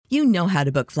You know how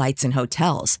to book flights and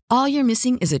hotels. All you're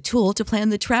missing is a tool to plan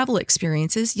the travel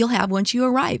experiences you'll have once you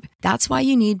arrive. That's why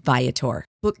you need Viator.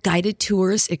 Book guided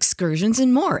tours, excursions,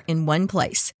 and more in one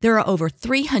place. There are over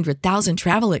 300,000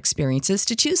 travel experiences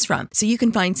to choose from, so you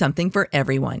can find something for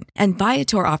everyone. And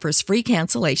Viator offers free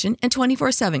cancellation and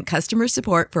 24/7 customer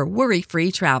support for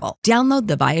worry-free travel. Download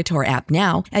the Viator app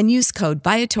now and use code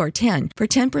Viator10 for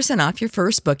 10% off your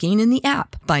first booking in the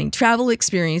app. Find travel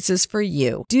experiences for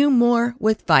you. Do more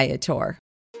with Viator.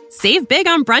 Save big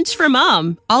on brunch for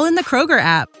mom, all in the Kroger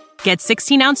app. Get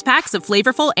 16-ounce packs of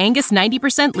flavorful Angus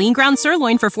 90% lean ground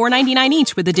sirloin for $4.99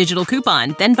 each with a digital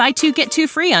coupon. Then buy 2, get 2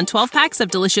 free on 12 packs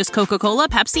of delicious Coca-Cola,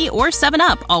 Pepsi, or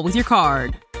 7-Up, all with your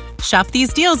card. Shop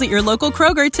these deals at your local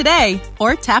Kroger today,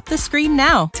 or tap the screen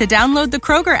now to download the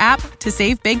Kroger app to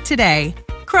save big today.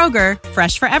 Kroger,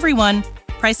 fresh for everyone.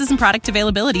 Prices and product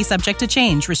availability subject to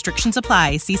change. Restrictions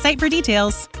apply. See site for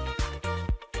details.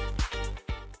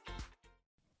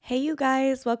 Hey you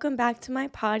guys, welcome back to my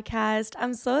podcast.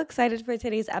 I'm so excited for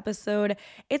today's episode.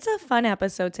 It's a fun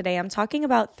episode today. I'm talking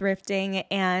about thrifting,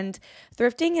 and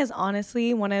thrifting is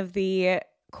honestly one of the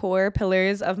core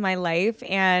pillars of my life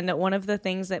and one of the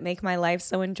things that make my life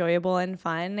so enjoyable and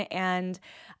fun. And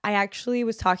I actually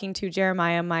was talking to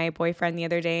Jeremiah, my boyfriend, the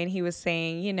other day, and he was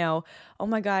saying, oh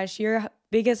my gosh, your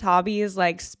biggest hobby is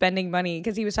like spending money,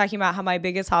 because he was talking about how my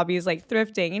biggest hobby is like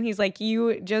thrifting, and he's like,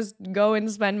 you just go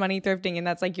and spend money thrifting, and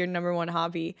that's like your number one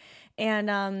hobby. And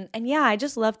yeah, I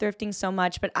just love thrifting so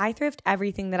much, but I thrift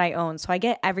everything that I own. So I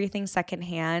get everything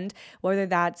secondhand, whether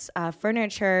that's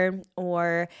furniture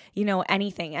or,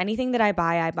 anything that I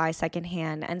buy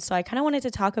secondhand. And so I kind of wanted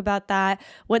to talk about that,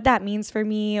 what that means for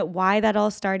me, why that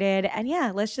all started. And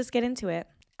yeah, let's just get into it.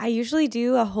 I usually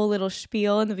do a whole little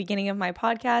spiel in the beginning of my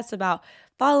podcast about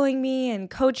following me and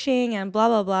coaching and blah,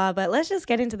 blah, blah. But let's just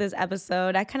get into this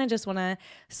episode. I kind of just want to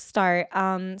start.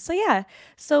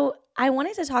 So I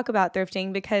wanted to talk about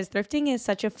thrifting because thrifting is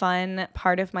such a fun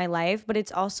part of my life, but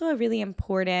it's also a really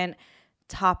important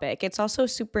topic. It's also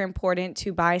super important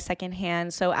to buy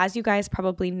secondhand. So as you guys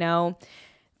probably know,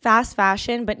 fast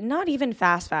fashion, but not even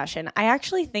fast fashion. I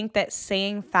actually think that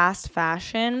saying fast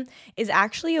fashion is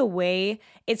actually a way,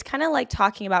 it's kind of like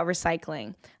talking about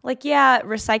recycling. Like, yeah,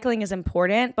 recycling is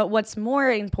important, but what's more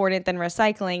important than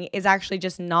recycling is actually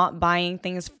just not buying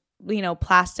things,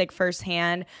 plastic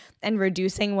firsthand and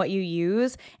reducing what you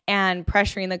use and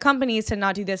pressuring the companies to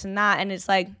not do this and that. And it's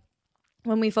like,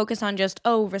 when we focus on just,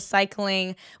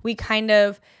 recycling, we kind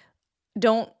of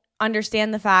don't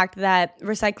understand the fact that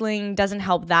recycling doesn't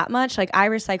help that much. Like, I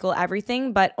recycle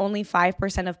everything, but only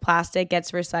 5% of plastic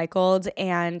gets recycled.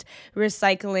 And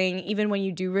recycling, even when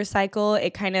you do recycle,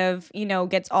 it kind of,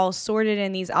 gets all sorted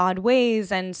in these odd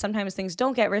ways. And sometimes things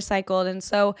don't get recycled. And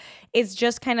so it's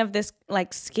just kind of this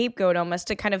like scapegoat almost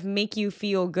to kind of make you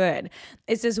feel good.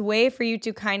 It's this way for you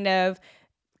to kind of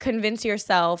convince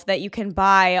yourself that you can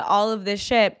buy all of this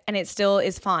shit and it still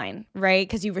is fine, right?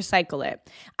 Because you recycle it.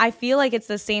 I feel like it's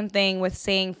the same thing with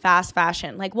saying fast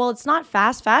fashion. Like, well, it's not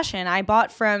fast fashion. I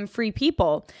bought from Free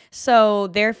People, so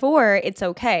therefore it's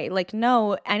okay. Like,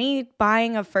 no, any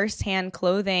buying of firsthand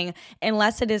clothing,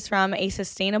 unless it is from a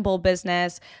sustainable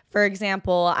business. For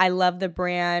example, I love the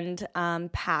brand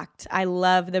Pact. I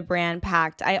love the brand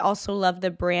Pact. I also love the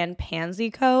brand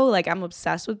Pansy Co. Like, I'm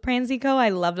obsessed with Pansy Co. I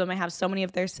love them. I have so many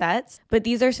of their sets, but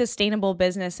these are sustainable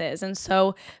businesses. And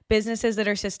so businesses that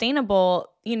are sustainable,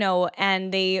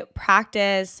 and they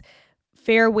practice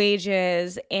fair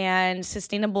wages and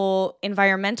sustainable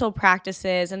environmental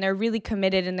practices, and they're really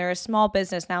committed, and they're a small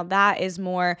business. Now that is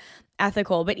more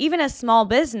ethical, but even a small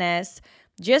business,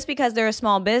 just because they're a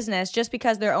small business, just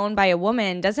because they're owned by a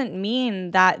woman, doesn't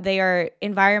mean that they are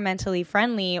environmentally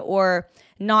friendly or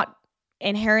not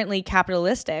inherently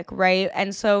capitalistic, right?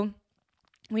 And so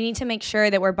we need to make sure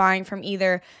that we're buying from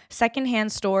either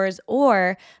secondhand stores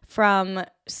or from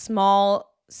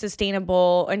small,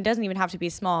 sustainable, and it doesn't even have to be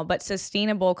small, but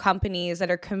sustainable companies that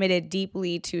are committed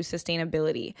deeply to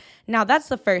sustainability. Now, that's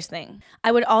the first thing.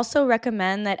 I would also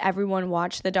recommend that everyone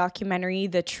watch the documentary,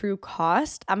 The True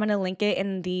Cost. I'm going to link it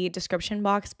in the description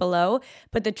box below,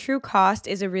 but The True Cost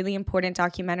is a really important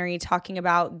documentary talking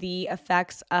about the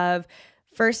effects of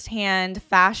firsthand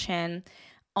fashion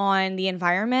on the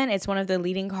environment. It's one of the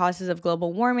leading causes of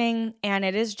global warming, and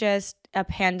it is just a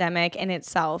pandemic in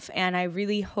itself. And I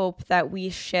really hope that we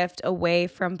shift away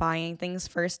from buying things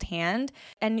firsthand.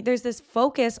 And there's this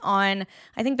focus on,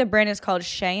 I think the brand is called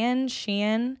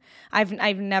Shein. I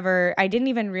didn't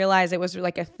even realize it was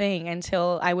like a thing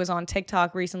until I was on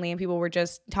TikTok recently and people were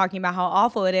just talking about how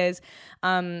awful it is.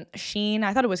 Shein,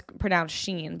 I thought it was pronounced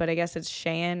Sheen, but I guess it's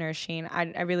Shein or Sheen.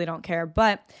 I really don't care.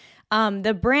 But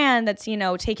the brand that's,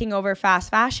 taking over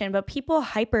fast fashion, but people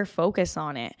hyper focus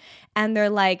on it. And they're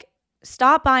like,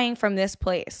 stop buying from this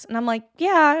place. And I'm like,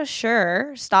 yeah,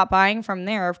 sure. Stop buying from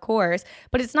there, of course.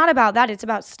 But it's not about that. It's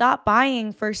about stop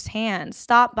buying firsthand.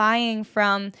 Stop buying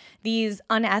from these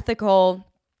unethical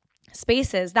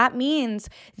spaces. That means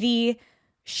the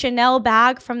Chanel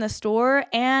bag from the store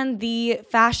and the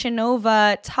Fashion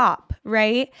Nova top,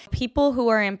 right? People who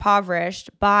are impoverished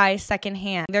buy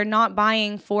secondhand. They're not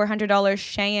buying $400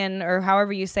 Shein or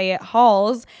however you say it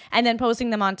hauls and then posting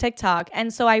them on TikTok.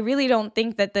 And so I really don't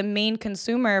think that the main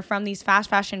consumer from these fast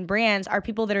fashion brands are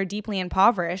people that are deeply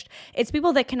impoverished. It's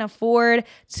people that can afford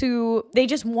to, they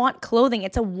just want clothing.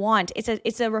 It's a want.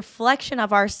 It's a reflection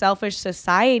of our selfish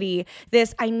society.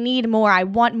 This, I need more, I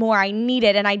want more, I need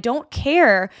it, and I don't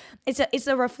care. It's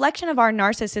a reflection of our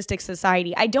narcissistic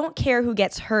society. I don't care who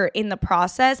gets hurt in the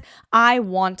process. I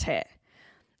want it.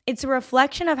 It's a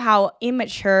reflection of how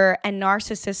immature and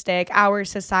narcissistic our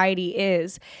society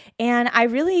is. And I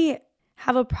really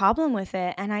have a problem with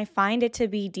it. And I find it to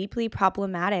be deeply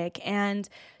problematic. And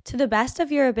to the best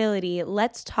of your ability,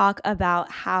 let's talk about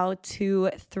how to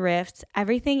thrift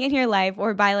everything in your life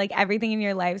or buy like everything in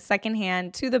your life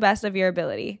secondhand to the best of your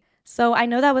ability. So I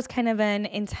know that was kind of an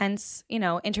intense,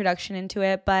 introduction into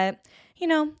it, but,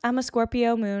 I'm a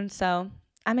Scorpio moon, so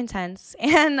I'm intense.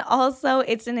 And also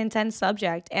it's an intense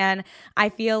subject. And I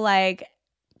feel like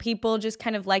people just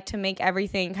kind of like to make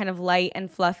everything kind of light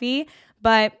and fluffy,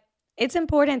 but it's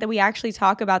important that we actually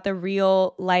talk about the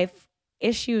real life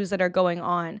issues that are going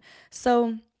on.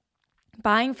 So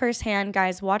buying firsthand,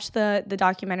 guys, watch the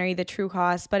documentary, The True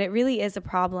Cost, but it really is a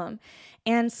problem.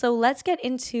 And so let's get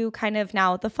into kind of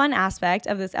now the fun aspect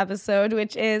of this episode,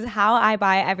 which is how I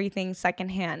buy everything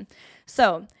secondhand.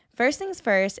 So first things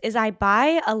first is I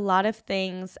buy a lot of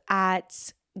things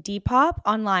at Depop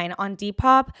online, on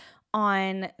Depop,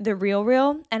 on The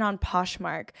RealReal, and on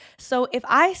Poshmark. So if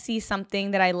I see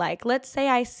something that I like, let's say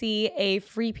I see a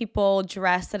Free People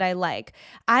dress that I like,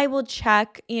 I will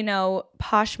check,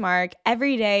 Poshmark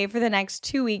every day for the next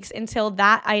 2 weeks until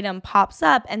that item pops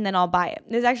up, and then I'll buy it.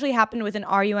 This actually happened with an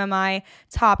RUMI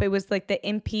top. It was like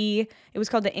it was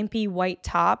called the Impy white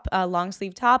top, long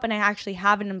sleeve top, and I actually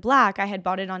have it in black. I had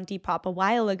bought it on Depop a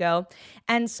while ago,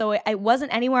 and so it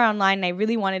wasn't anywhere online, and I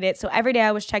really wanted it. So every day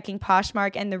I was checking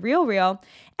Poshmark and The RealReal,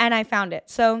 and I found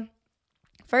it. So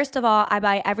first of all, I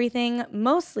buy everything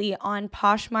mostly on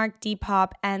Poshmark,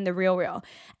 Depop, and The RealReal.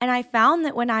 And I found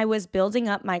that when I was building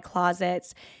up my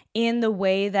closets in the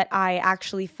way that I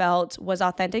actually felt was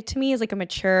authentic to me as like a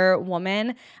mature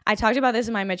woman, I talked about this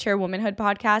in my Mature Womanhood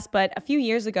podcast, but a few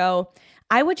years ago,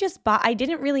 I would just buy, I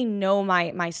didn't really know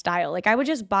my style. Like I would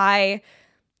just buy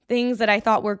things that I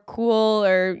thought were cool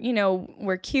or,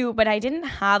 were cute, but I didn't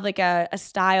have like a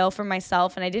style for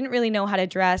myself, and I didn't really know how to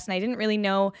dress, and I didn't really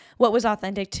know what was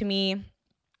authentic to me.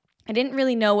 I didn't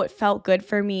really know what felt good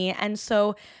for me. And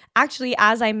so actually,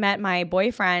 as I met my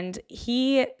boyfriend,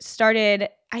 he started,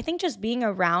 I think just being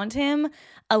around him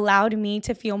allowed me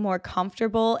to feel more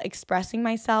comfortable expressing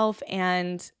myself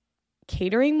and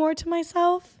catering more to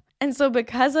myself. And so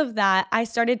because of that, I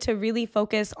started to really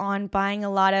focus on buying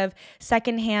a lot of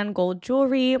secondhand gold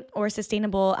jewelry or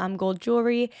sustainable gold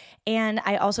jewelry. And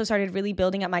I also started really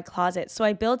building up my closet. So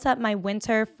I built up my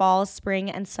winter, fall, spring,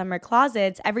 and summer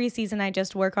closets. Every season, I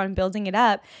just work on building it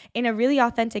up in a really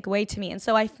authentic way to me. And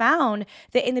so I found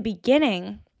that in the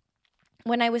beginning,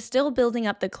 when I was still building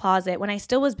up the closet, when I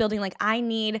still was building, like I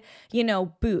need,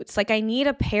 boots, like I need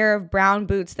a pair of brown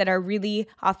boots that are really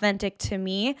authentic to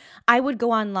me, I would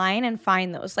go online and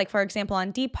find those. Like for example,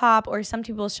 on Depop, or some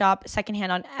people shop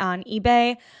secondhand on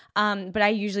eBay. But I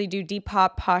usually do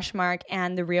Depop, Poshmark,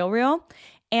 and The RealReal.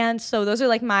 And so those are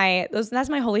like that's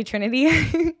my holy trinity.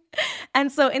 And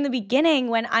so in the beginning,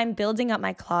 when I'm building up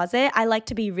my closet, I like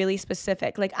to be really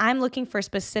specific. Like I'm looking for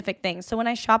specific things. So when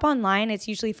I shop online, it's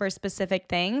usually for specific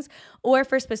things or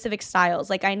for specific styles.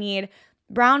 Like I need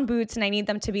brown boots and I need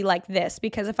them to be like this,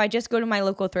 because if I just go to my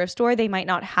local thrift store, they might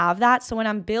not have that. So when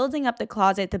I'm building up the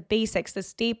closet, the basics, the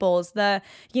staples,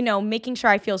 making sure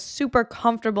I feel super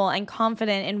comfortable and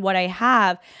confident in what I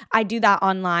have, I do that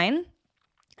online.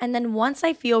 And then once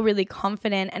I feel really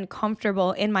confident and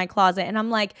comfortable in my closet, and I'm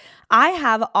like, I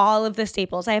have all of the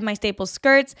staples. I have my staple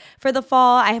skirts for the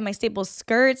fall. I have my staple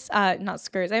I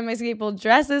have my staple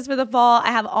dresses for the fall. I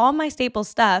have all my staple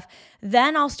stuff.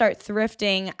 Then I'll start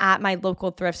thrifting at my local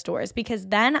thrift stores, because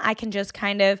then I can just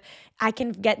I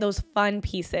can get those fun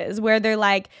pieces where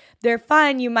they're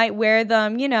fun. You might wear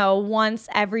them, once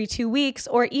every 2 weeks,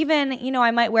 or even, I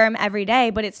might wear them every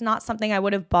day, but it's not something I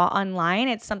would have bought online.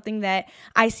 It's something that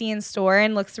I see in store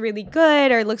and looks really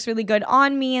good, or looks really good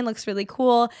on me and looks really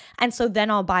cool. And so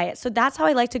then I'll buy it. So that's how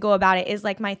I like to go about it, is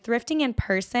like my thrifting in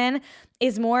person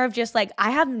is more of just like,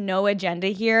 I have no agenda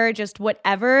here, just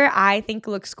whatever I think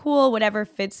looks cool, whatever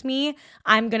fits me,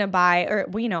 I'm going to buy, or,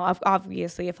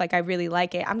 obviously if like I really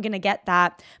like it, I'm going to get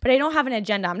that, but I don't have an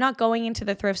agenda. I'm not going into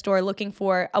the thrift store looking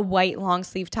for a white long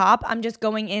sleeve top. I'm just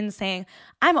going in saying,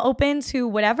 I'm open to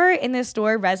whatever in this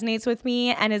store resonates with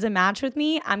me and is a match with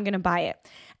me, I'm going to buy it.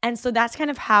 And so that's kind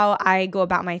of how I go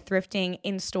about my thrifting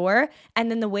in store. And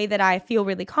then the way that I feel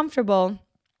really comfortable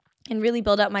and really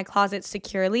build up my closet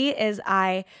securely is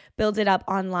I build it up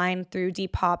online through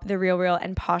Depop, The RealReal,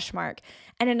 and Poshmark.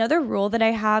 And another rule that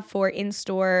I have for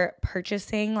in-store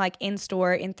purchasing, like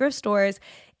in-store, in thrift stores,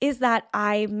 is that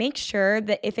I make sure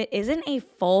that if it isn't a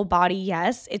full body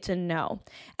yes, it's a no.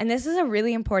 And this is a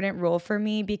really important rule for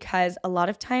me because a lot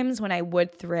of times when I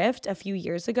would thrift a few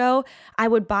years ago, I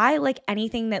would buy like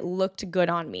anything that looked good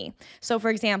on me. So for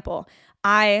example,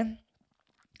 I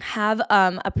have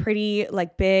a pretty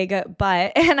like big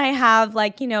butt, and I have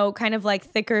like, kind of like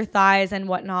thicker thighs and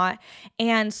whatnot.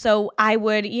 And so I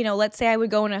would, let's say I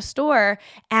would go in a store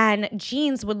and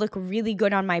jeans would look really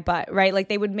good on my butt, right? Like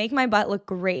they would make my butt look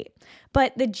great,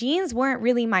 but the jeans weren't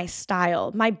really my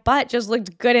style. My butt just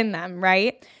looked good in them,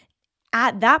 right?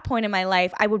 At that point in my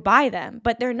life, I would buy them,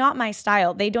 but they're not my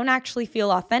style. They don't actually feel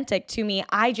authentic to me.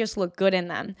 I just look good in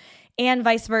them. And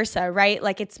vice versa, right?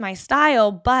 Like it's my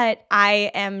style, but I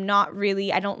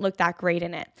don't look that great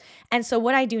in it. And so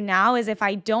what I do now is if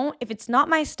it's not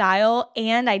my style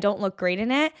and I don't look great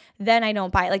in it, then I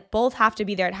don't buy it. Like both have to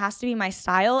be there. It has to be my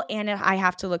style and I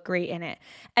have to look great in it.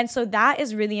 And so that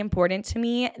is really important to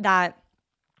me, that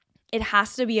it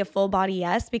has to be a full body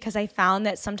yes, because I found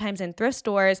that sometimes in thrift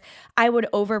stores, I would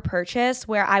over purchase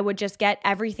where I would just get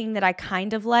everything that I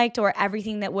kind of liked or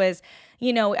everything that was,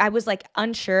 I was like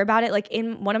unsure about it. Like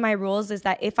in one of my rules is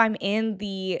that if I'm in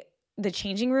the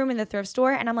changing room in the thrift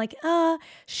store and I'm like,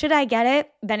 should I get it?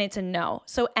 Then it's a no.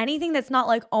 So anything that's not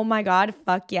like, oh my God,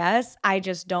 fuck yes, I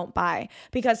just don't buy.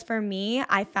 Because for me,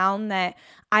 I found that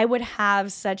I would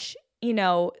have such,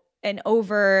 an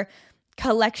over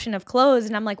collection of clothes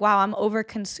and I'm like, wow, I'm over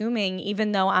consuming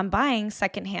even though I'm buying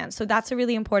secondhand. So that's a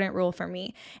really important rule for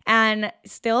me. And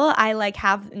still I like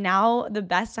have now the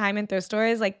best time in thrift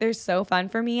stores. Like they're so fun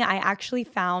for me. I actually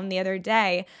found the other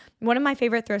day, one of my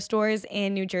favorite thrift stores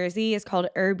in New Jersey is called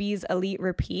Irby's Elite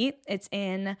Repeat.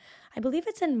 I believe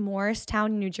it's in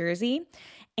Morristown, New Jersey.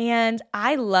 And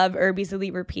I love Irby's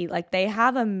Elite Repeat. Like they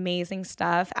have amazing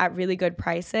stuff at really good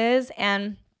prices,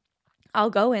 and I'll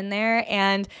go in there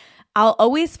and I'll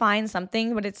always find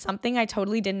something, but it's something I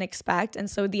totally didn't expect. And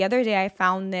so the other day I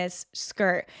found this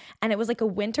skirt, and it was like a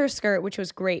winter skirt, which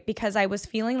was great because I was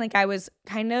feeling like I was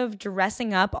kind of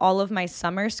dressing up all of my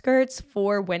summer skirts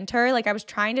for winter. Like I was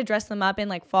trying to dress them up in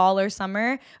like fall or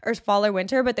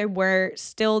winter, but they were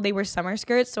summer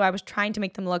skirts. So I was trying to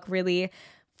make them look really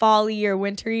fall-y or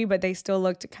wintry, but they still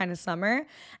looked kind of summer.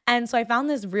 And so I found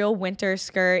this real winter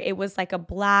skirt. It was like a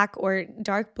black or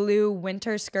dark blue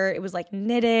winter skirt. It was like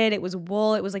knitted, it was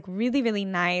wool, it was like really, really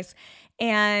nice.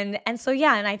 And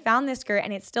I found this skirt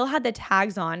and it still had the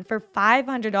tags on for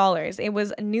 $500. It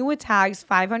was new with tags,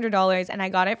 $500, and I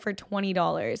got it for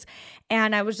 $20.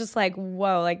 And I was just like,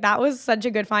 whoa, like that was such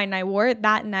a good find. And I wore it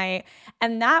that night,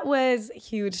 and that was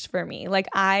huge for me. Like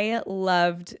I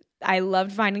loved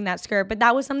finding that skirt, but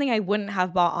that was something I wouldn't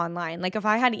have bought online. Like if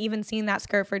I had even seen that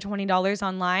skirt for $20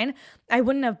 online, I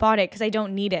wouldn't have bought it because I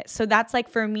don't need it. So that's like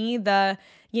for me, the,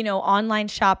 online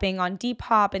shopping on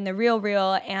Depop and The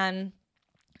RealReal and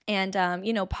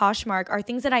Poshmark are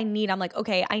things that I need. I'm like,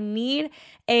 okay, I need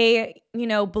a,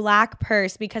 black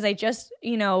purse because I just,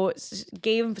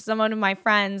 gave someone of my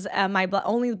friends my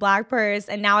only black purse,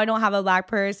 and now I don't have a black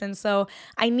purse. And so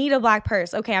I need a black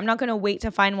purse. Okay, I'm not going to wait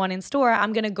to find one in store.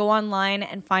 I'm going to go online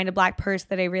and find a black purse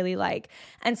that I really like.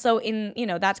 And so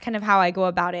that's kind of how I go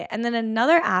about it. And then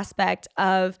another aspect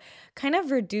of kind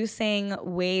of reducing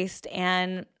waste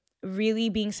and really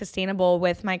being sustainable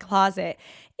with my closet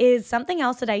is something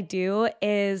else that I do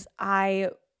is I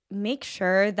make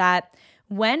sure that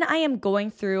when I am going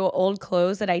through old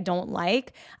clothes that I don't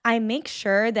like, I make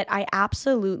sure that I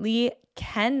absolutely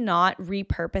cannot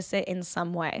repurpose it in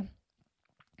some way.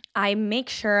 I make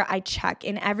sure I check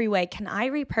in every way. Can I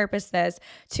repurpose this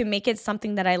to make it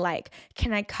something that I like?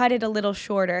 Can I cut it a little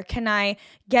shorter? Can I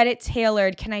get it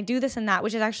tailored? Can I do this and that?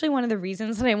 Which is actually one of the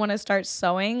reasons that I want to start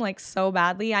sewing like so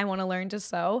badly. I want to learn to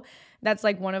sew that's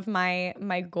like one of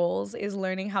my goals is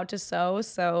learning how to sew.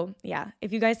 So yeah,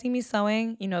 if you guys see me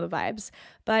sewing, you know the vibes,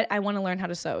 but I want to learn how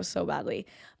to sew so badly.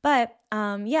 But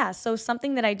yeah, so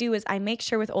something that I do is I make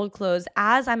sure with old clothes,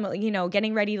 as I'm,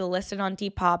 getting ready to list it on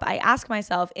Depop, I ask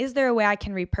myself, is there a way I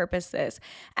can repurpose this?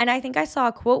 And I think I saw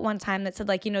a quote one time that said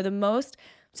like, the most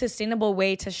sustainable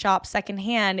way to shop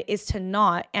secondhand is to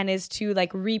not, and is to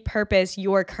like repurpose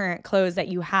your current clothes that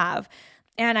you have.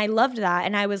 And I loved that.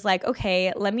 And I was like,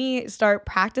 okay, let me start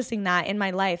practicing that in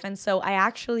my life. And so I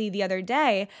actually, the other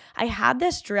day, I had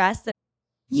this dress that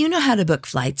You know how to book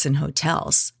flights and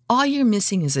hotels. All you're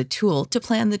missing is a tool to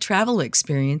plan the travel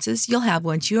experiences you'll have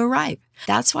once you arrive.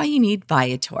 That's why you need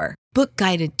Viator. Book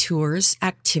guided tours,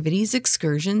 activities,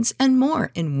 excursions, and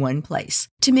more in one place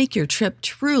to make your trip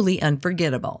truly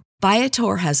unforgettable.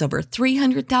 Viator has over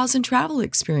 300,000 travel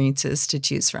experiences to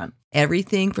choose from.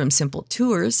 Everything from simple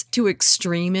tours to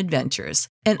extreme adventures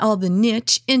and all the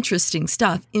niche, interesting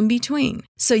stuff in between.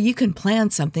 So you can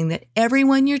plan something that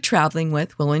everyone you're traveling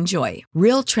with will enjoy.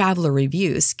 Real traveler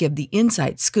reviews give the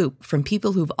inside scoop from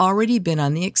people who've already been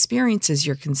on the experiences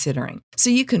you're considering. So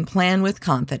you can plan with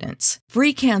confidence.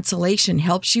 Free cancellation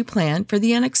helps you plan for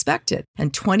the unexpected.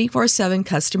 And 24/7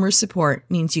 customer support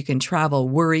means you can travel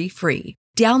worry-free.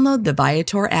 Download the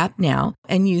Viator app now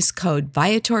and use code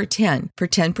Viator10 for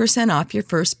 10% off your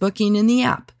first booking in the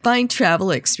app. Find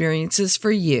travel experiences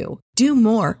for you. Do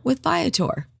more with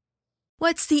Viator.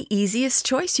 What's the easiest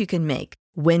choice you can make?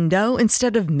 Window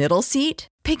instead of middle seat?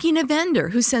 Picking a vendor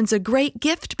who sends a great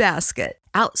gift basket?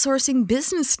 Outsourcing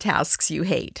business tasks you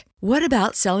hate? What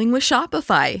about selling with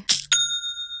Shopify?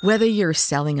 Whether you're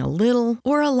selling a little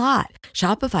or a lot,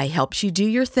 Shopify helps you do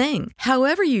your thing,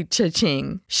 however you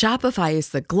cha-ching. Shopify is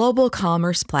the global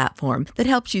commerce platform that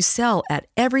helps you sell at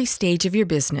every stage of your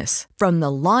business. From the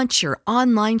launch your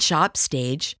online shop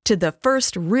stage to the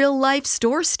first real-life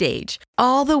store stage,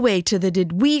 all the way to the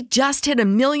did we just hit a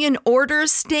million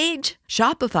orders stage?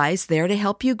 Shopify's there to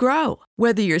help you grow.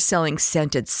 Whether you're selling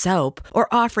scented soap or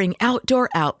offering outdoor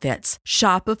outfits,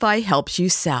 Shopify helps you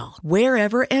sell.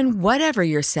 Wherever and whatever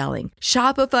you're selling,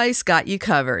 Shopify's got you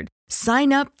covered.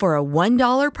 Sign up for a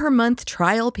 $1 per month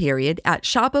trial period at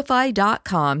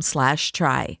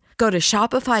shopify.com/try. Go to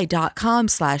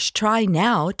shopify.com/try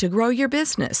now to grow your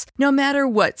business, no matter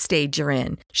what stage you're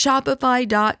in.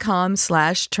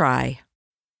 Shopify.com/try.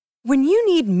 When you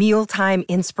need mealtime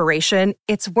inspiration,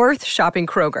 it's worth shopping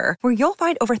Kroger, where you'll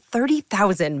find over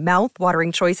 30,000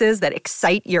 mouth-watering choices that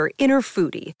excite your inner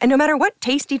foodie. And no matter what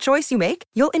tasty choice you make,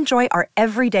 you'll enjoy our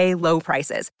everyday low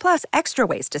prices, plus extra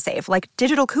ways to save, like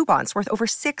digital coupons worth over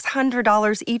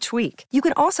 $600 each week. You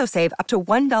can also save up to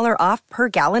 $1 off per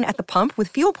gallon at the pump with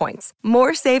fuel points.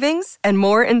 More savings and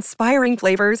more inspiring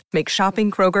flavors make shopping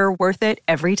Kroger worth it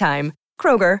every time.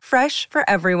 Kroger, fresh for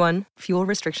everyone. Fuel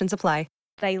restrictions apply.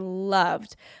 I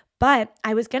loved, but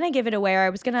I was going to give it away, or I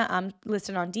was going to list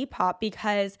it on Depop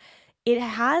because it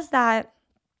has that,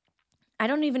 I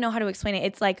don't even know how to explain it.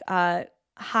 It's like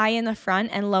high in the front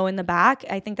and low in the back.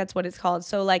 I think that's what it's called.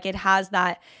 So like it has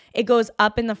that, it goes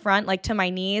up in the front, like to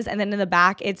my knees, and then in the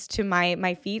back, it's to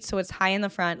my feet. So it's high in the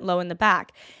front, low in the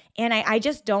back. And I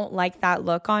just don't like that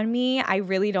look on me. I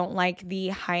really don't like the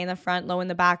high in the front, low in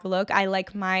the back look. I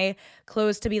like my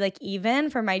clothes to be like even.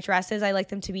 For my dresses, I like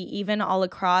them to be even all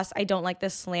across. I don't like the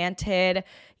slanted,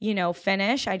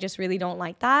 finish. I just really don't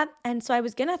like that. And so I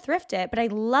was going to thrift it, but I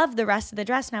love the rest of the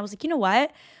dress. And I was like, you know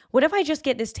what? What if I just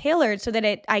get this tailored so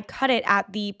that I cut it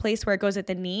at the place where it goes at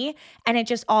the knee and it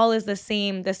just all is the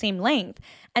same length.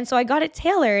 And so I got it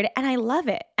tailored and I love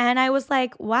it. And I was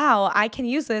like, wow, I can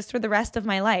use this for the rest of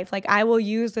my life. Like I will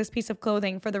use this piece of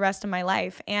clothing for the rest of my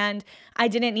life. And I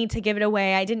didn't need to give it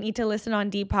away. I didn't need to list it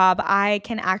on Depop. I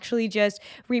can actually just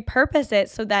repurpose it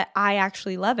so that I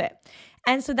actually love it.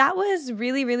 And so that was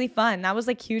really, really fun. That was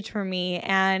like huge for me.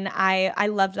 And I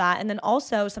love that. And then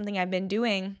also something I've been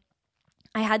doing,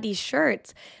 I had these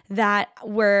shirts that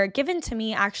were given to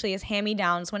me actually as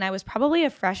hand-me-downs when I was probably a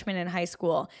freshman in high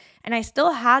school. And I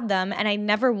still had them and I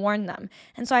never worn them.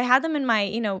 And so I had them in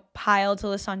my, pile to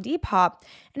list on Depop.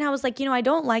 And I was like, I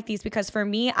don't like these because for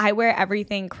me, I wear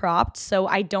everything cropped. So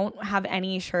I don't have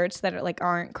any shirts that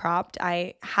aren't cropped.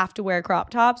 I have to wear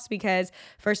crop tops because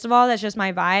first of all, that's just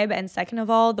my vibe. And second of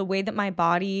all, the way that my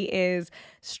body is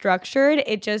structured,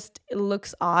 it just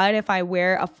looks odd if I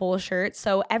wear a full shirt.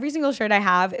 So every single shirt I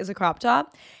have is a crop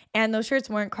top. And those shirts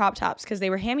weren't crop tops because they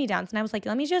were hand-me-downs. And I was like,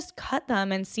 let me just cut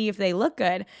them and see if they look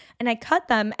good. And I cut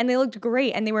them and they looked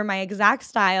great and they were my exact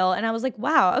style. And I was like,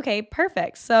 wow, okay,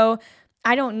 perfect. So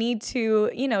I don't need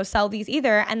to, sell these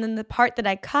either. And then the part that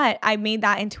I cut, I made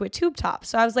that into a tube top.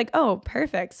 So I was like, oh,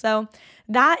 perfect. So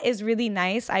that is really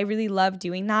nice. I really love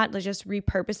doing that, like just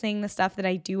repurposing the stuff that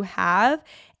I do have.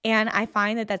 And I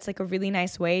find that that's like a really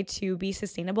nice way to be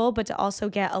sustainable, but to also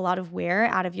get a lot of wear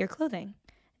out of your clothing.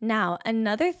 Now,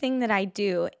 another thing that I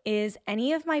do is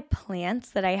any of my plants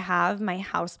that I have, my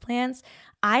house plants,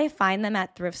 I find them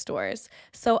at thrift stores.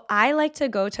 So I like to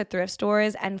go to thrift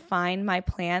stores and find my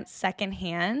plants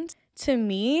secondhand. To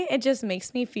me, it just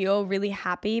makes me feel really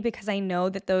happy because I know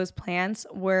that those plants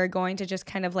were going to just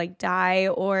kind of like die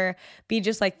or be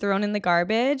just like thrown in the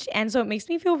garbage. And so it makes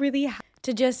me feel really happy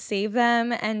to just save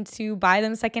them and to buy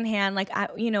them secondhand. Like,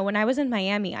 when I was in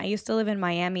Miami, I used to live in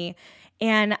Miami,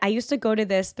 and I used to go to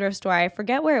this thrift store. I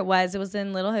forget where it was. It was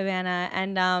in Little Havana.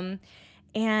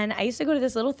 And I used to go to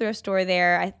this little thrift store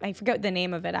there. I forget the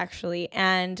name of it actually.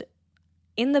 And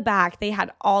in the back, they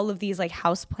had all of these like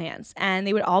house plants, and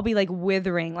they would all be like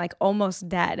withering, like almost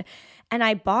dead. And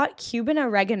I bought Cuban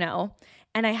oregano,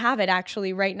 and I have it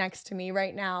actually right next to me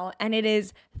right now, and it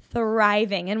is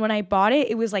thriving. And when I bought it,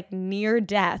 it was like near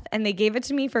death, and they gave it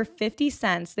to me for 50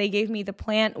 cents. They gave me the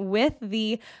plant with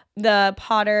the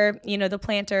potter, the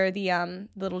planter, the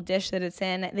little dish that it's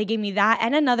in. They gave me that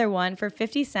and another one for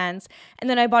 50 cents. And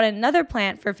then I bought another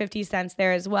plant for 50 cents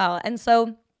there as well. And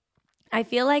so I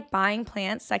feel like buying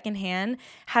plants secondhand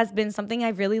has been something I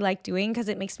really like doing because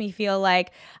it makes me feel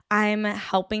like I'm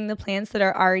helping the plants that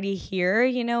are already here,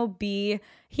 be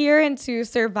here and to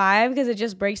survive, because it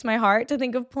just breaks my heart to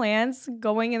think of plants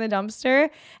going in the dumpster.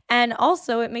 And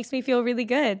also it makes me feel really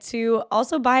good to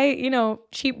also buy,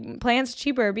 cheap plants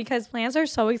cheaper, because plants are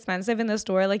so expensive in the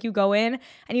store. Like you go in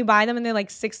and you buy them and they're like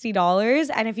 $60.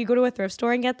 And if you go to a thrift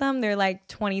store and get them, they're like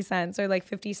 20 cents or like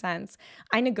 50 cents.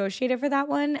 I negotiated for that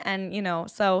one. And,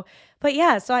 so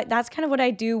that's kind of what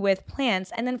I do with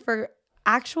plants. And then for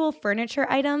actual furniture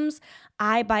items,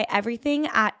 I buy everything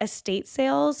at estate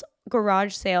sales,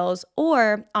 garage sales,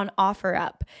 or on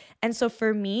OfferUp. And so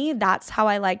for me, that's how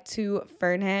I like to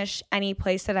furnish any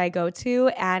place that I go to.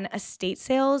 And estate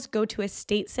sales, go to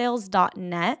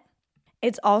estatesales.net.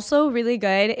 It's also really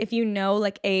good if you know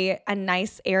like a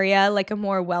nice area, like a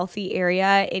more wealthy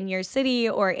area in your city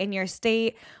or in your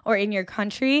state or in your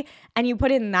country, and you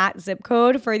put in that zip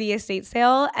code for the estate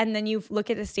sale, and then you look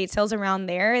at estate sales around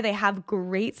there. They have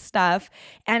great stuff.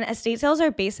 And estate sales are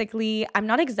basically, I'm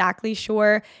not exactly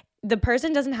sure, the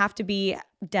person doesn't have to be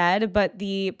dead, but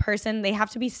they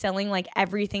have to be selling like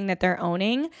everything that they're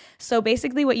owning. So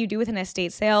basically what you do with an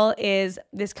estate sale is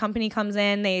this company comes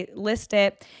in, they list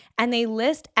it, and they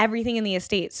list everything in the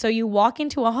estate. So you walk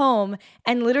into a home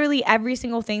and literally every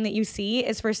single thing that you see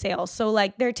is for sale. So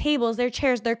like their tables, their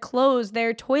chairs, their clothes,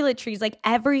 their toiletries, like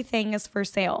everything is for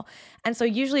sale. And so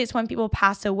usually it's when people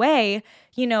pass away,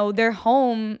 their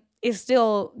home is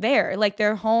still there. Like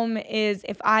their home is,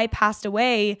 if I passed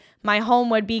away, my home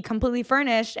would be completely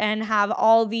furnished and have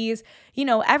all these,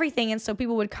 everything. And so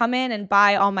people would come in and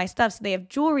buy all my stuff. So they have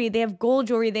jewelry, they have gold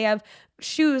jewelry, they have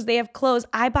shoes, they have clothes.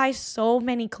 I buy so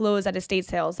many clothes at estate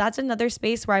sales. That's another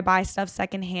space where I buy stuff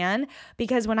secondhand,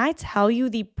 because when I tell you,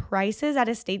 the prices at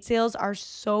estate sales are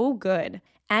so good.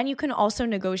 And you can also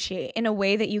negotiate in a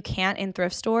way that you can't in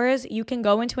thrift stores. You can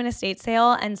go into an estate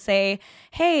sale and say,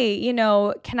 hey,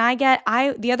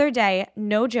 the other day,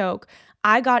 no joke,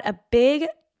 I got a big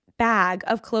bag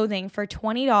of clothing for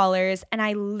 $20, and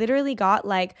I literally got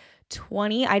like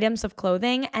 20 items of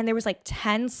clothing, and there was like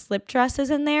 10 slip dresses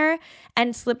in there,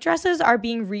 and slip dresses are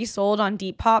being resold on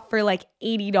Depop for like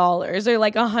 $80 or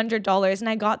like $100, and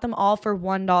I got them all for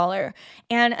 $1.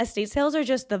 And estate sales are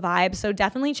just the vibe. So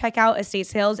definitely check out estate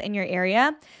sales in your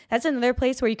area. That's another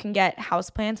place where you can get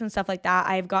houseplants and stuff like that.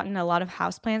 I've gotten a lot of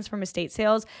houseplants from estate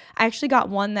sales. I actually got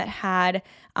one that had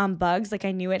bugs, like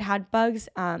I knew it had bugs.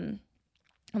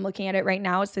 I'm looking at it right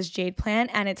now. It's this jade plant,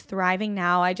 and it's thriving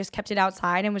now. I just kept it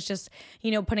outside and was just,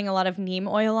 putting a lot of neem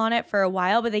oil on it for a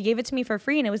while, but they gave it to me for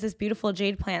free, and it was this beautiful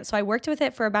jade plant. So I worked with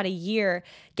it for about a year,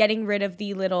 getting rid of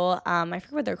the little, I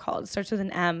forget what they're called. It starts with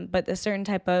an M, but a certain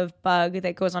type of bug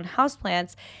that goes on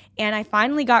houseplants. And I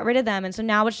finally got rid of them. And so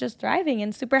now it's just thriving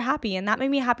and super happy. And that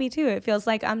made me happy too. It feels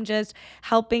like I'm just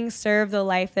helping serve the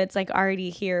life that's like already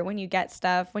here when you get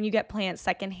plants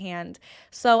secondhand.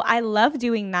 So I love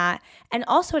doing that. And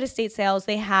also at estate sales,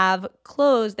 they have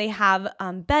clothes, they have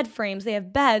bed frames, they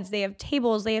have beds, they have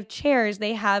tables, they have chairs,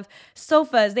 they have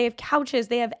sofas, they have couches,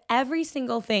 they have every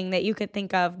single thing that you could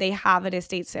think of, they have at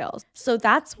estate sales. So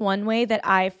that's one way that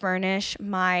I furnish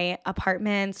my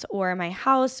apartments or my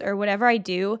house or whatever I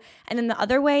do. And then the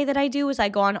other way that I do is I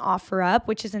go on OfferUp,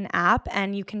 which is an app,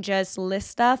 and you can just list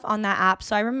stuff on that app.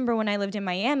 So I remember when I lived in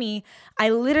Miami, I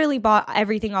literally bought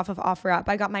everything off of OfferUp.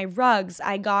 I got my rugs,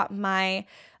 I got my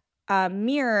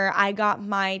mirror, I got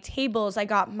my tables, I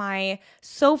got my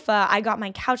sofa, I got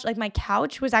my couch. Like my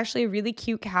couch was actually a really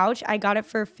cute couch. I got it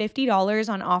for $50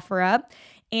 on OfferUp.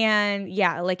 And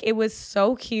yeah, like it was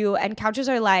so cute. And couches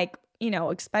are like,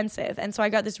 expensive. And so I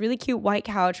got this really cute white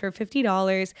couch for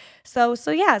 $50.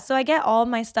 So yeah, so I get all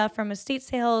my stuff from estate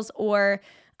sales or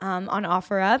on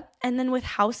OfferUp. And then with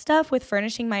house stuff, with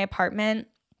furnishing my apartment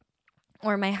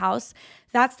or my house,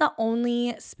 that's the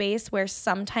only space where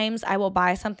sometimes I will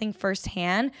buy something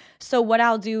firsthand. So what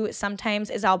I'll do sometimes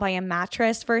is I'll buy a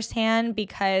mattress firsthand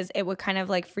because it would kind of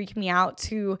like freak me out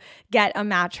to get a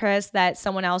mattress that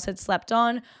someone else had slept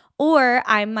on. Or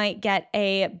I might get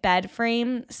a bed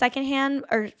frame secondhand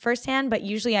or firsthand, but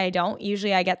usually I don't.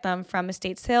 Usually I get them from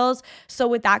estate sales. So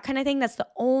with that kind of thing, that's the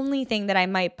only thing that I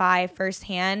might buy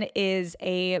firsthand is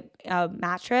a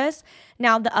mattress.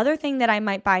 Now, the other thing that I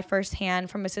might buy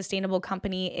firsthand from a sustainable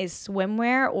company is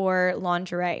swimwear or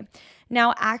lingerie.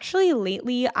 Now, actually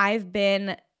lately I've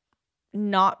been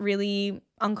not really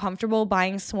uncomfortable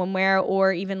buying swimwear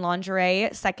or even lingerie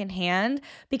secondhand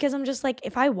because I'm just like,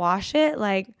 if I wash it,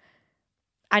 like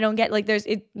I don't get like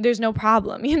there's no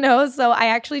problem, So I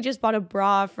actually just bought a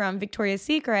bra from Victoria's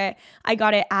Secret. I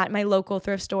got it at my local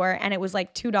thrift store and it was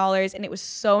like $2 and it was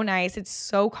so nice. It's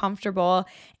so comfortable.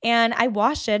 And I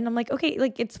washed it and I'm like, okay,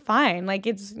 like it's fine. Like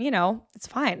it's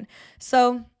fine.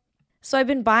 So I've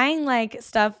been buying like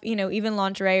stuff, even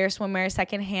lingerie or swimwear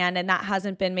secondhand, and that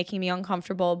hasn't been making me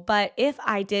uncomfortable. But if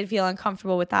I did feel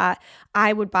uncomfortable with that,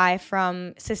 I would buy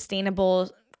from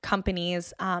sustainable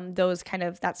companies, those kind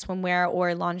of that swimwear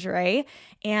or lingerie.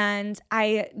 And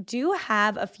I do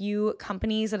have a few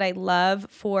companies that I love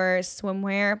for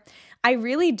swimwear. I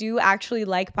really do actually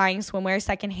like buying swimwear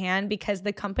secondhand because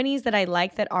the companies that I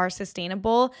like that are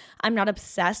sustainable, I'm not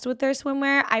obsessed with their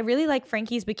swimwear. I really like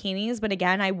Frankie's Bikinis, but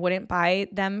again, I wouldn't buy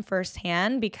them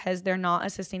firsthand because they're not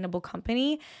a sustainable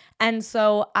company. And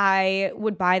so I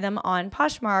would buy them on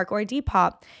Poshmark or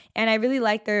Depop. And I really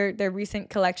like their recent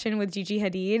collection with Gigi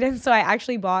Hadid. And so I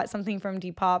actually bought something from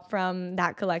Depop from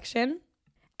that collection.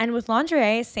 And with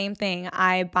lingerie, same thing.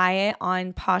 I buy it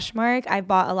on Poshmark. I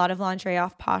bought a lot of lingerie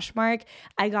off Poshmark.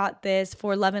 I got this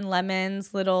For Love and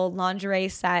Lemons little lingerie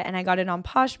set and I got it on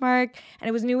Poshmark and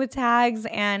it was new with tags.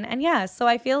 And yeah, so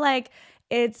I feel like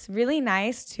it's really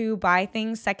nice to buy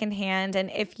things secondhand.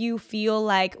 And if you feel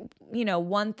like,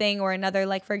 one thing or another,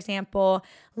 like for example,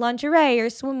 lingerie or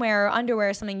swimwear or underwear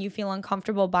or something you feel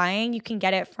uncomfortable buying, you can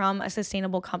get it from a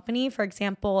sustainable company. For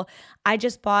example, I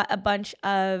just bought a bunch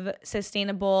of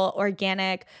sustainable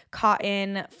organic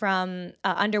cotton from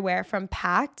underwear from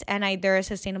Pact, and they're a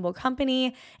sustainable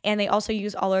company, and they also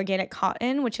use all organic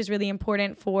cotton, which is really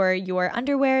important for your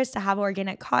underwears to have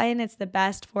organic cotton. It's the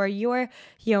best for your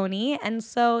yoni. And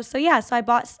so I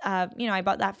bought I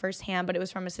bought that firsthand, but it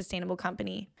was from a sustainable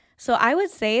company. So I would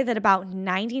say that about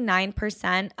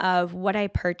 99% of what I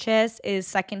purchase is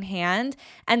secondhand,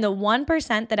 and the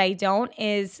 1% that I don't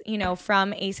is,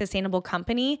 from a sustainable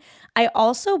company. I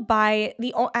also buy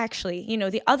the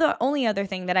only other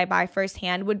thing that I buy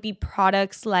firsthand would be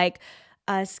products like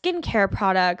skincare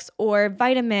products or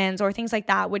vitamins or things like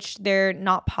that, which they're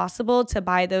not possible to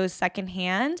buy those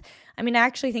secondhand. I mean, I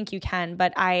actually think you can,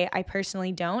 but I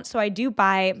personally don't. So I do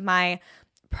buy my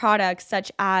products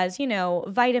such as,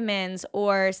 vitamins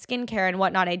or skincare and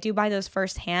whatnot. I do buy those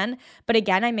firsthand, but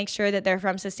again, I make sure that they're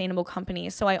from sustainable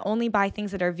companies. So I only buy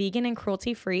things that are vegan and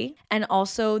cruelty free, and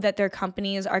also that their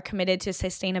companies are committed to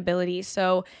sustainability.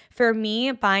 So for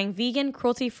me, buying vegan,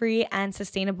 cruelty free, and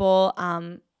sustainable,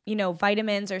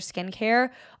 vitamins or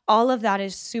skincare, all of that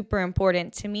is super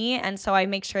important to me. And so I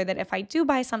make sure that if I do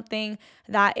buy something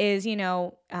that is,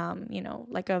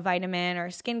 like a vitamin or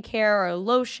skincare or a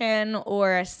lotion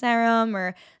or a serum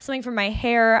or something for my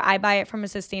hair, I buy it from a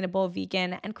sustainable,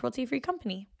 vegan, and cruelty-free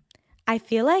company. I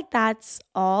feel like that's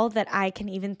all that I can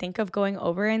even think of going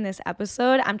over in this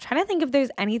episode. I'm trying to think if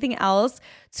there's anything else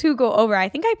to go over. I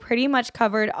think I pretty much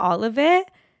covered all of it.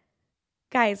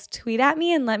 Guys, tweet at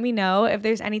me and let me know if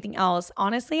there's anything else.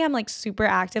 Honestly, I'm like super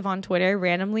active on Twitter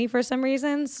randomly for some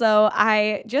reason. So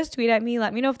just tweet at me.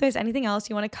 Let me know if there's anything else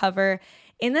you want to cover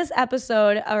in this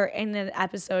episode or in an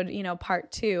episode, part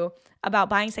 2 about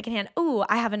buying secondhand. Oh,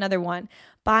 I have another one.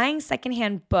 Buying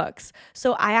secondhand books.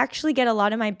 So I actually get a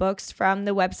lot of my books from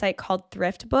the website called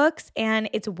Thrift Books, and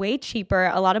it's way cheaper.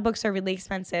 A lot of books are really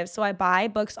expensive. So I buy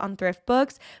books on Thrift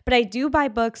Books, but I do buy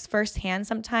books firsthand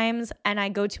sometimes, and I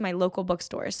go to my local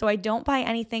bookstores. So I don't buy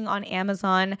anything on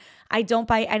Amazon. I don't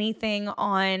buy anything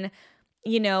on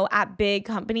at big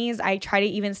companies. I try to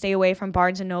even stay away from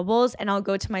Barnes and Nobles, and I'll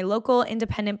go to my local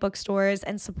independent bookstores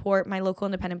and support my local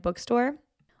independent bookstore.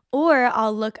 Or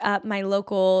I'll look up my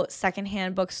local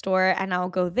secondhand bookstore and I'll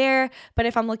go there. But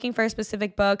if I'm looking for a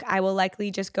specific book, I will likely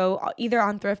just go either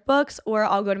on Thrift Books or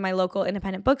I'll go to my local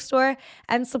independent bookstore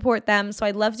and support them. So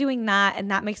I love doing that, and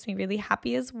that makes me really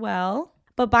happy as well.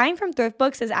 But buying from Thrift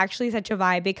Books is actually such a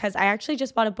vibe because I actually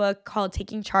just bought a book called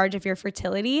Taking Charge of Your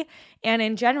Fertility. And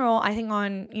in general, I think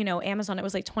on, Amazon, it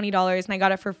was like $20 and I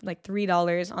got it for like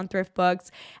 $3 on Thrift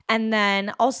Books. And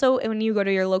then also when you go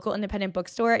to your local independent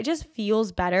bookstore, it just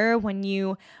feels better when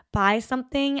you buy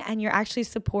something and you're actually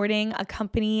supporting a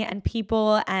company and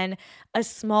people and a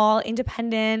small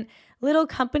independent little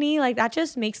company. Like that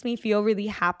just makes me feel really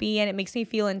happy and it makes me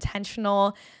feel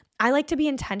intentional. I like to be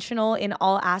intentional in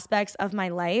all aspects of my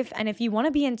life. And if you want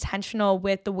to be intentional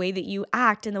with the way that you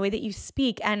act and the way that you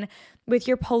speak and with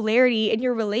your polarity in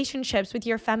your relationships, with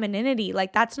your femininity,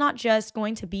 like that's not just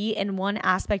going to be in one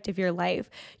aspect of your life.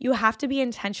 You have to be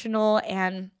intentional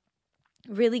and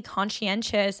really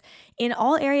conscientious in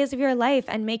all areas of your life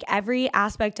and make every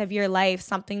aspect of your life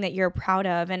something that you're proud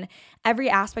of and every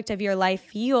aspect of your life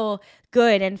feel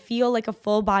good and feel like a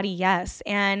full body yes.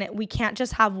 And we can't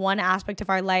just have one aspect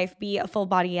of our life be a full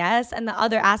body yes and the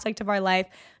other aspect of our life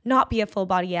not be a full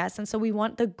body yes. And so we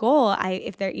want the goal,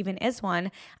 if there even is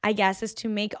one, I guess, is to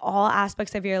make all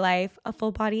aspects of your life a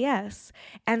full body yes.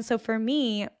 And so for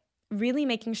me, really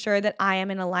making sure that I am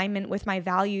in alignment with my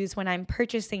values when I'm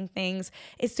purchasing things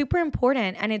is super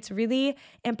important. And it's really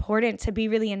important to be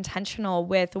really intentional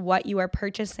with what you are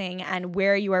purchasing and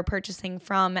where you are purchasing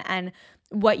from and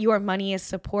what your money is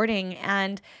supporting.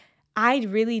 And I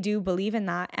really do believe in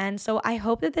that. And so I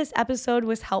hope that this episode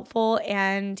was helpful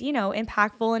and,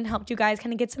 impactful and helped you guys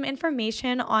kind of get some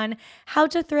information on how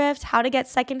to thrift, how to get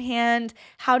secondhand,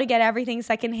 how to get everything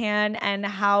secondhand, and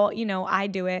how, I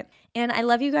do it. And I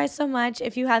love you guys so much.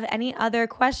 If you have any other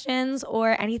questions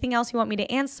or anything else you want me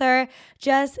to answer,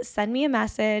 just send me a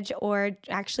message, or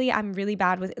actually I'm really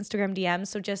bad with Instagram DMs.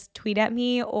 So just tweet at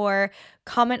me or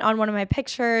comment on one of my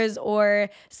pictures or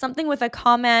something with a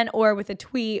comment or with a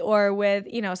tweet or with,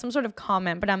 some sort of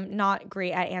comment, but I'm not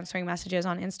great at answering messages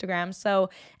on Instagram. So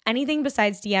anything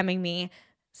besides DMing me,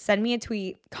 send me a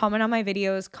tweet, comment on my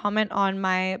videos, comment on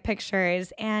my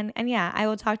pictures, and yeah, I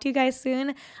will talk to you guys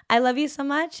soon. I love you so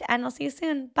much, and I'll see you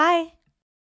soon. Bye.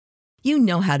 You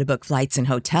know how to book flights and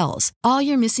hotels. All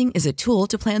you're missing is a tool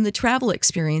to plan the travel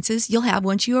experiences you'll have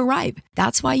once you arrive.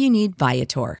 That's why you need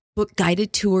Viator. Book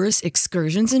guided tours,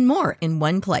 excursions, and more in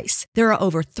one place. There are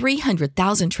over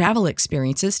 300,000 travel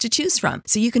experiences to choose from,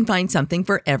 so you can find something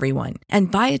for everyone. And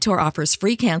Viator offers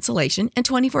free cancellation and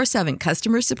 24/7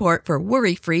 customer support for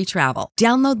worry-free travel.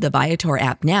 Download the Viator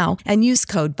app now and use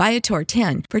code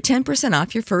Viator10 for 10%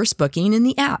 off your first booking in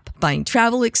the app. Find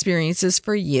travel experiences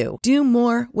for you. Do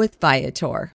more with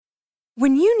Viator.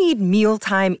 When you need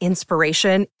mealtime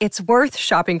inspiration, it's worth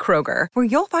shopping Kroger, where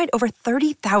you'll find over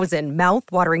 30,000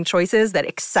 mouth-watering choices that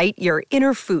excite your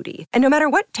inner foodie. And no matter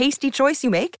what tasty choice you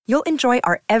make, you'll enjoy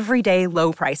our everyday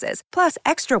low prices, plus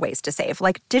extra ways to save,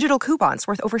 like digital coupons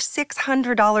worth over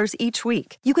 $600 each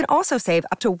week. You can also save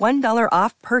up to $1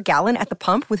 off per gallon at the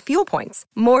pump with fuel points.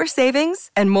 More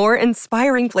savings and more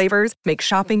inspiring flavors make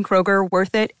shopping Kroger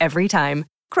worth it every time.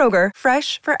 Kroger,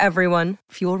 fresh for everyone.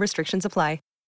 Fuel restrictions apply.